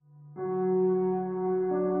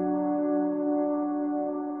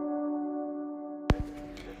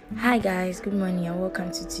Hi guys, good morning and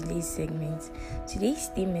welcome to today's segment. Today's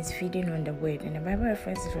theme is feeding on the word, and the Bible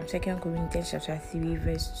reference is from 2 Corinthians chapter 3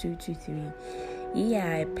 verse 2 to 3. Ye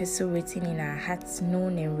are a epistle written in our hearts,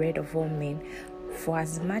 known and read of all men, for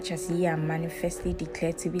as much as ye are manifestly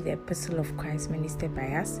declared to be the epistle of Christ ministered by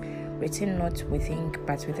us, written not with ink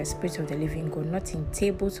but with the Spirit of the living God, not in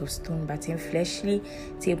tables of stone but in fleshly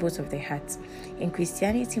tables of the heart. In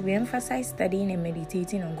Christianity, we emphasize studying and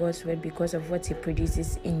meditating on God's word because of what it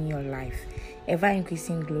produces in your life. Ever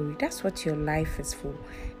increasing glory. That's what your life is for.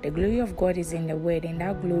 The glory of God is in the word, and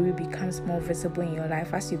that glory becomes more visible in your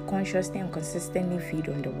life as you consciously and consistently feed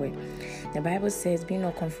on the word. The Bible says, be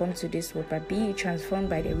not conformed to this world, but be ye transformed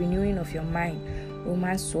by the renewing of your mind.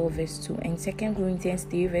 Romans 12 verse 2. And 2 Corinthians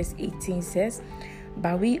 3 verse 18 says,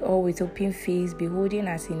 but we all with open face, beholding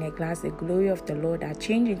as in a glass the glory of the Lord, are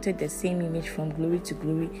changed into the same image from glory to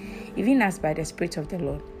glory, even as by the Spirit of the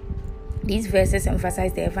Lord. These verses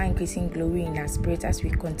emphasize the ever-increasing glory in our spirit as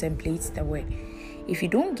we contemplate the word. If you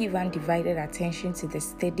don't give undivided attention to the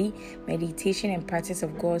steady meditation and practice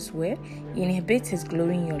of God's word, you inhibit His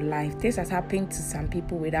glory in your life. This has happened to some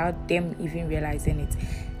people without them even realizing it.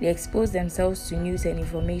 They expose themselves to news and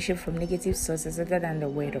information from negative sources other than the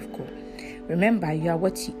word of God. Remember, you are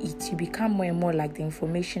what you eat. You become more and more like the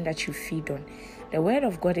information that you feed on. The word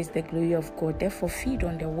of God is the glory of God. Therefore, feed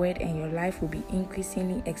on the word and your life will be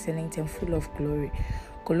increasingly excellent and full of glory.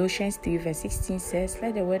 Colossians 3 verse 16 says,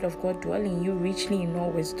 let the word of God dwell in you richly in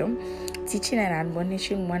all wisdom, teaching and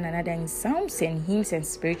admonishing one another in psalms and hymns and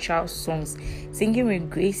spiritual songs, singing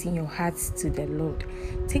with grace in your hearts to the Lord.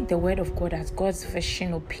 Take the word of God as God's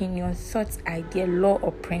vision, opinion, thought, idea, law,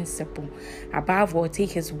 or principle. Above all,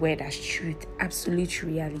 take His word as truth, absolute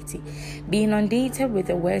reality. Be inundated with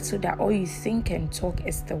the word so that all you think and talk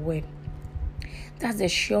is the word. That's the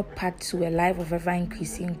sure path to a life of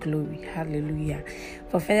ever-increasing glory. Hallelujah.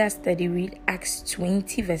 For further study, read Acts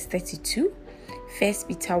 20 verse 32, 1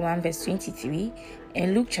 Peter 1 verse 23,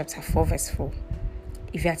 and Luke chapter 4 verse 4.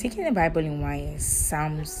 If you are taking the Bible in one year,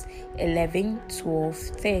 Psalms 11, 12,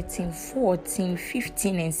 13, 14,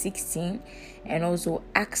 15, and 16, and also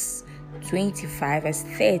Acts 25 verse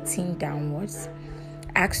 13 downwards,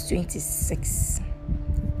 Acts 26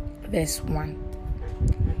 verse 1.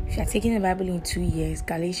 If you are taking the Bible in 2 years,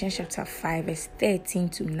 Galatians chapter 5 verse 13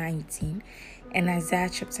 to 19, and Isaiah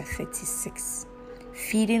chapter 36.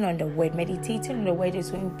 Feeding on the word, meditating on the word is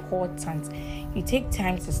so important. You take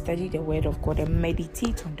time to study the word of God and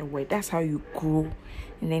meditate on the word. That's how you grow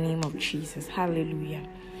in the name of Jesus. Hallelujah.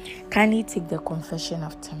 Kindly take the confession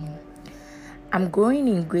after me. I'm growing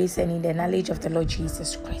in grace and in the knowledge of the Lord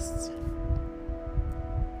Jesus Christ.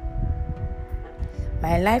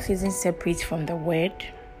 My life isn't separate from the word,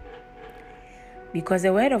 because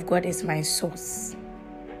the word of God is my source.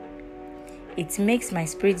 It makes my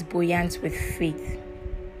spirit buoyant with faith,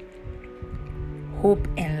 hope,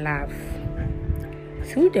 and love.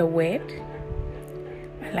 Through the word,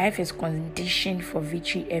 my life is conditioned for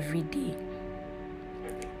victory every day,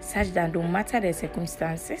 such that no matter the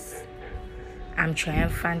circumstances, I'm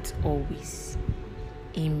triumphant always.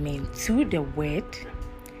 Amen. Through the word,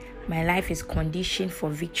 my life is conditioned for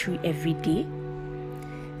victory every day,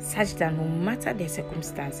 such that no matter the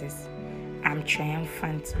circumstances, I'm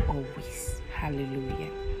triumphant always. Hallelujah.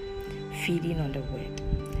 Feeding on the word.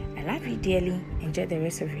 I love you dearly. Enjoy the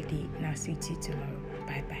rest of your day, and I'll see you tomorrow.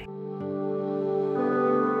 Bye-bye.